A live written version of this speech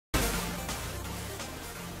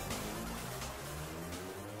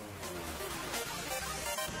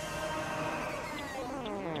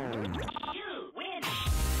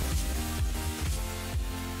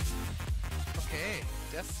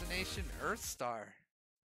Destination Earthstar.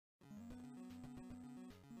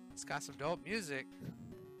 It's got some dope music.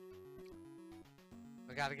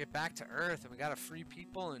 We gotta get back to Earth and we gotta free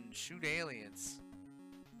people and shoot aliens.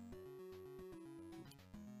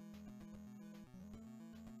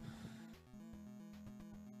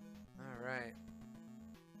 Alright.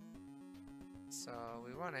 So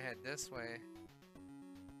we wanna head this way.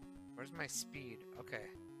 Where's my speed? Okay.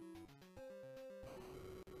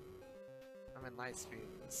 I'm in light speed.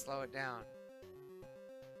 Let's slow it down.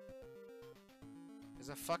 There's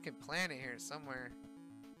a fucking planet here somewhere.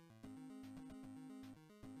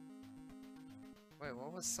 Wait,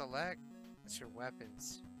 what was select? That's your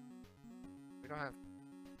weapons. We don't have...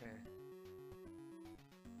 Okay.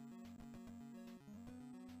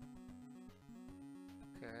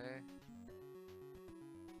 Okay.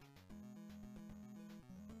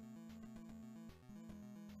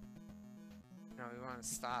 No, we want to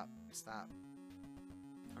stop. Stop.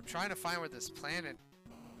 I'm trying to find where this planet...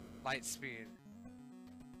 Light speed.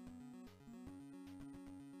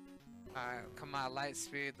 Alright, come on, light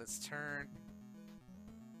speed. Let's turn.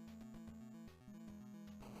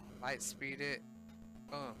 Light speed it.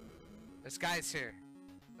 Boom. There's guys here.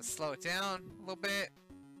 Let's slow it down a little bit.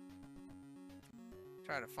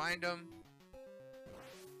 Try to find them.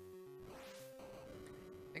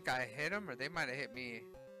 I think I hit them, or they might have hit me.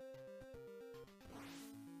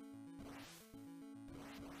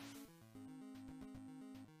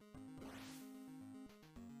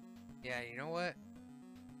 Yeah, you know what?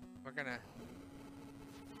 We're gonna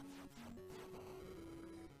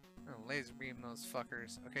laser beam those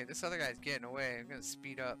fuckers. Okay, this other guy's getting away. I'm gonna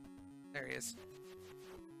speed up. There he is.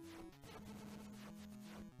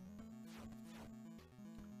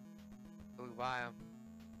 Blew by him.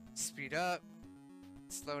 Speed up.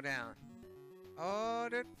 Slow down. Oh,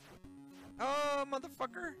 dude. Oh,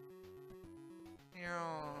 motherfucker.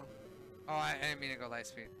 Oh, I didn't mean to go light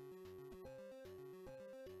speed.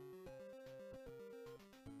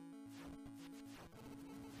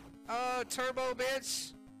 Oh, turbo,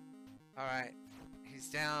 bitch! Alright. He's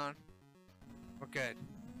down. We're good.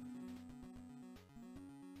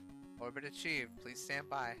 Orbit achieved. Please stand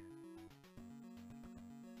by.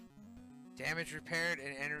 Damage repaired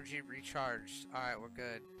and energy recharged. Alright, we're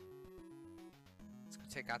good. Let's go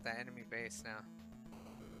take out that enemy base now.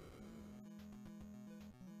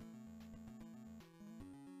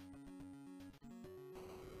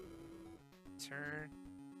 Turn.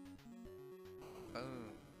 Boom.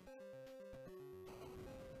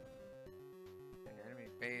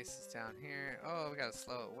 Base is down here. Oh, we gotta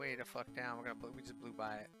slow it way the fuck down. We just blew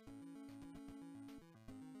by it.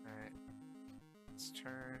 Alright. Let's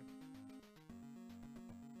turn.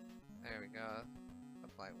 There we go.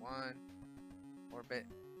 Apply one. Orbit.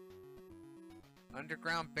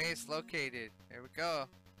 Underground base located. There we go.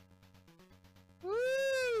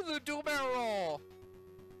 Woo! The dual barrel!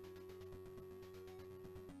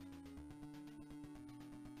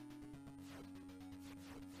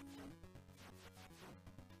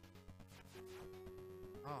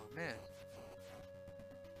 Oh, man.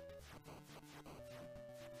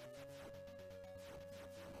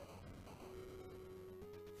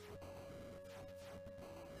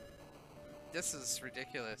 This is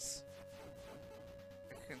ridiculous.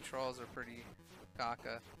 The controls are pretty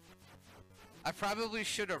caca. I probably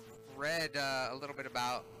should have read a little bit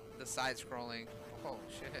about the side-scrolling. Oh,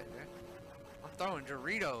 shit. I'm throwing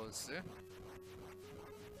Doritos.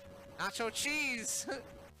 Nacho cheese!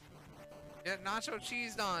 Get nacho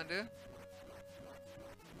cheese on, dude.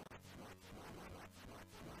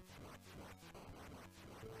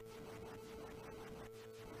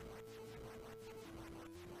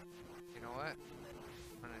 You know what?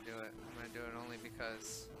 I'm gonna do it. I'm gonna do it only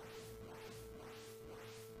because...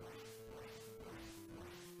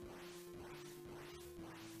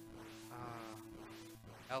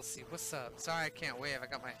 Elsie, what's up? Sorry I can't wave. I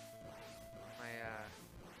got my...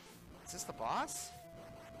 Is this the boss?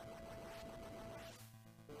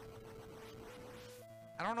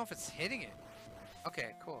 I don't know if it's hitting it.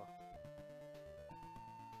 Okay, cool.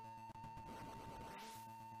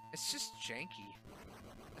 It's just janky.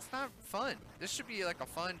 It's not fun. This should be like a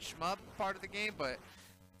fun shmup part of the game, but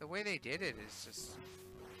the way they did it is just...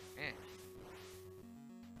 man.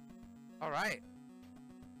 Alright.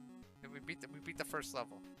 We beat the first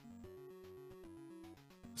level.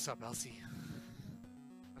 What's up, Elsie?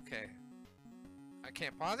 Okay. I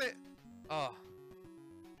can't pause it? Oh.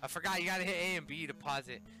 I forgot you gotta hit A and B to pause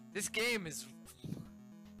it. This game is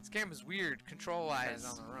weird, control-wise.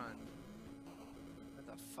 On the run. Where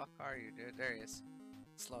the fuck are you, dude? There he is.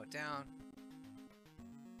 Slow it down.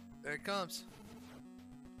 There it comes.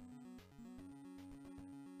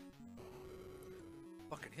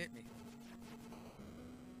 Fucking hit me.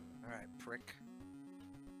 Alright, prick.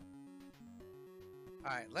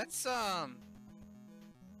 Alright, let's I'm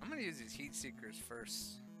gonna use these heat seekers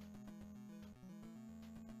first.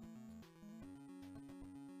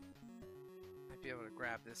 Might be able to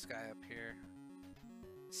grab this guy up here.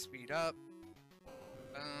 Speed up.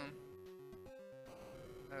 Boom.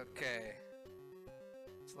 Okay.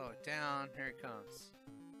 Slow it down. Here he comes.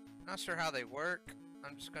 Not sure how they work.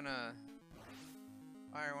 I'm just gonna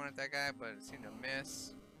fire one at that guy, but it seemed to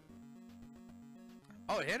miss.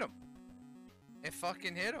 Oh, it hit him. It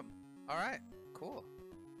fucking hit him. Alright, cool.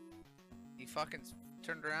 He fucking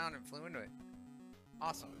turned around and flew into it.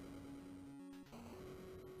 Awesome.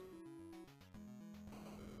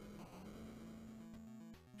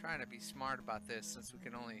 Trying to be smart about this since we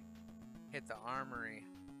can only hit the armory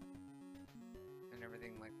and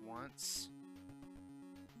everything like once.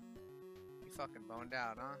 He fucking boned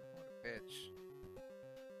out, huh? What a bitch.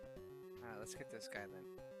 Alright, let's get this guy then.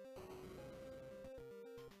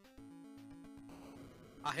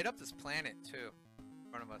 I'll hit up this planet too,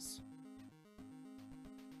 in front of us.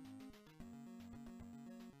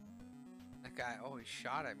 That guy, oh, he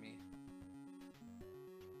shot at me.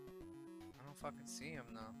 I don't fucking see him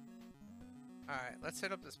though. Alright, let's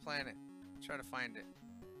hit up this planet. Try to find it.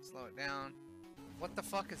 Slow it down. What the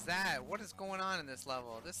fuck is that? What is going on in this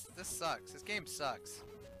level? This sucks. This game sucks.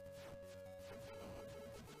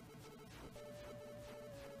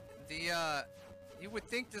 You would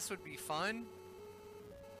think this would be fun,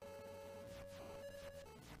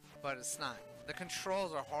 but it's not. The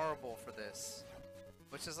controls are horrible for this,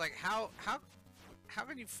 which is like how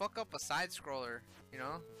can you fuck up a side scroller? You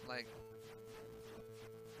know, like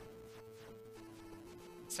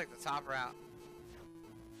it's like the top route,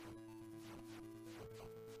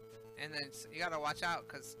 and then you gotta watch out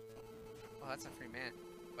because oh, that's a free man,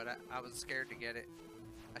 but I was scared to get it.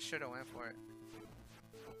 I should have went for it.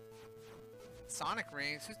 Sonic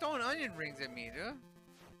rings? Who's throwing onion rings at me, dude?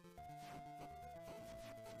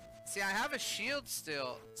 See, I have a shield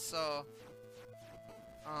still, so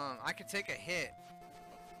I can take a hit.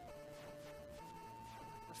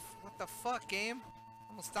 What the fuck, game?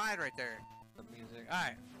 Almost died right there. The music.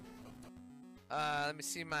 Alright. Let me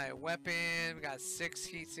see my weapon. We got 6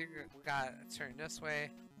 heat seekers. We got to turn this way.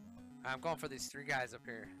 I'm going for these 3 guys up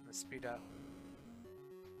here. Let's speed up.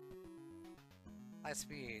 High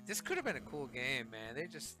speed. This could have been a cool game, man. They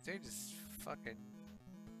just fucking.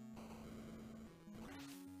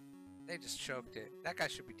 They just choked it. That guy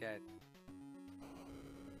should be dead.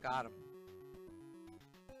 Got him.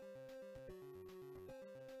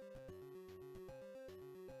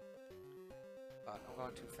 Fuck, I'm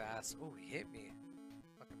going too fast. Oh, he hit me.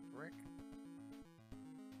 Fucking brick.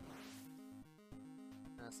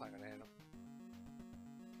 That's not gonna hit him.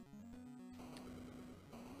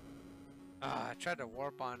 I tried to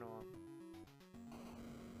warp onto him.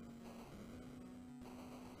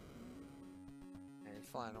 And he's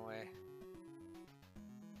flying away.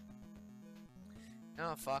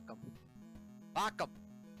 No, fuck him. Fuck him!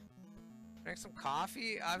 Drink some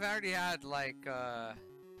coffee? I've already had like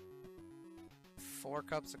 4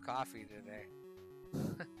 cups of coffee today.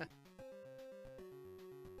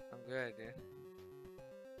 I'm good, dude.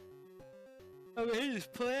 I'm in this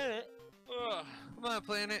planet. Ugh. Come on,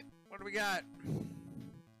 planet. What do we got?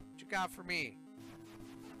 What you got for me?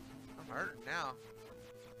 I'm hurting now.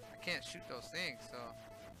 I can't shoot those things, so.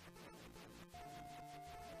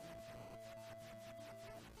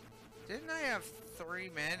 Didn't I have 3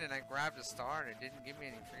 men and I grabbed a star and it didn't give me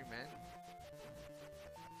any free men?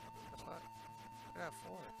 What the fuck? I got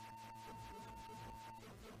 4.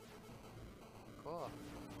 Cool.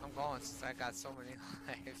 I'm going since I got so many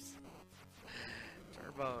lives.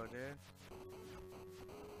 Turbo, dude.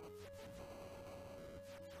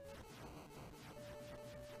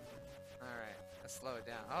 Alright, let's slow it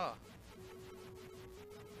down. Oh!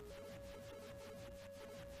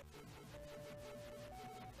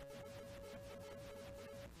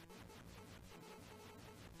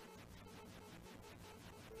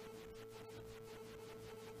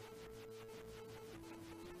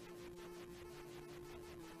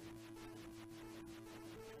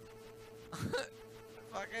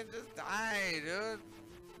 Fucking just die, dude.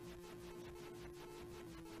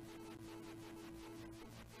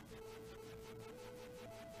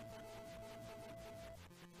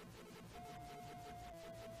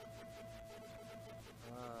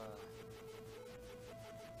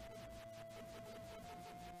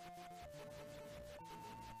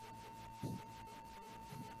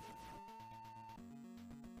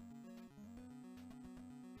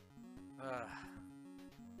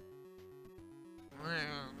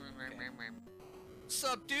 What's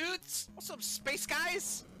up, dudes? What's up, space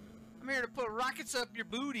guys? I'm here to put rockets up your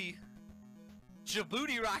booty.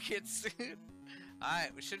 Djibouti rockets.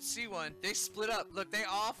 Alright, we should see one. They split up. Look, they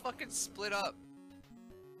all fucking split up.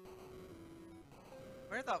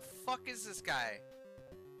 Where the fuck is this guy?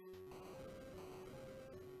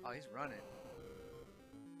 Oh, he's running.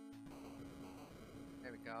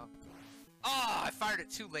 There we go. Oh, I fired it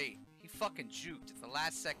too late. He fucking juked at the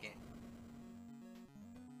last second.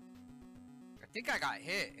 I think I got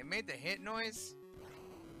hit. It made the hit noise.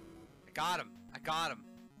 I got him. I got him.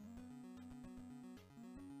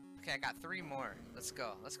 Okay, I got 3 more. Let's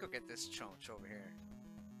go. Let's go get this chonch over here.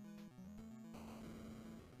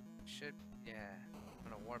 Should, yeah. I'm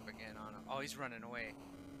gonna warp again on him. Oh, he's running away.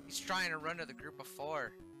 He's trying to run to the group of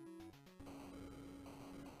 4.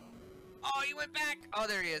 Oh, he went back. Oh,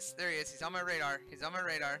 there he is. There he is. He's on my radar. He's on my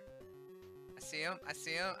radar. I see him. I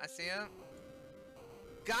see him. I see him.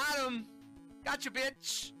 Got him. Got you,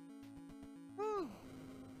 bitch. Woo.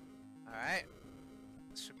 Alright.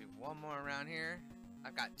 There should be one more around here.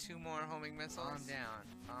 I've got 2 more homing missiles. Calm down.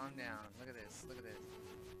 Calm down. Look at this. Look at this.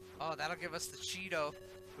 Oh, that'll give us the Cheeto.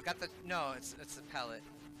 We got the... No, it's the pellet.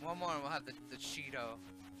 One more and we'll have the Cheeto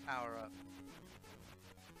power up.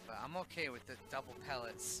 But I'm okay with the double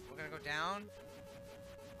pellets. We're gonna go down.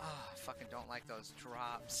 Oh, I fucking don't like those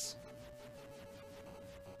drops.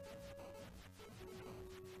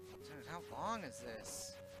 Dude, how long is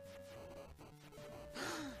this?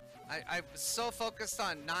 I was so focused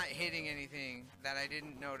on not hitting anything that I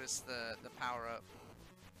didn't notice the power up.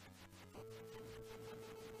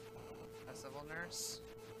 Festival nurse?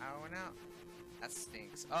 Power went out? That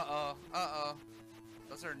stinks. Uh-oh. Uh-oh.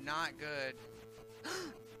 Those are not good.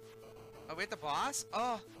 Oh, wait, the boss?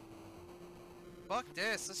 Oh. Fuck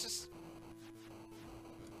this. Let's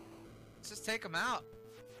just take him out.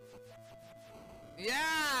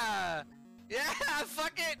 Yeah! Yeah!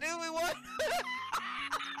 Fuck it, dude, we won!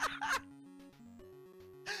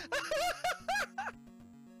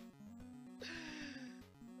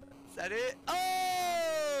 Is that it?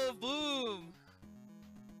 Oh! Boom!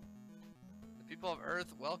 The people of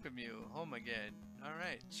Earth welcome you home again.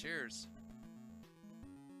 Alright, cheers.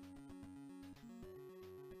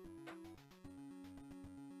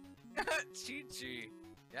 Chi-chi.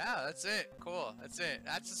 Yeah, that's it. Cool. That's it.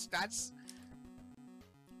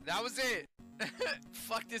 That was it.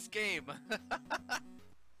 Fuck this game.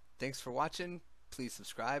 Thanks for watching. Please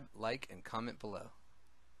subscribe, like, and comment below.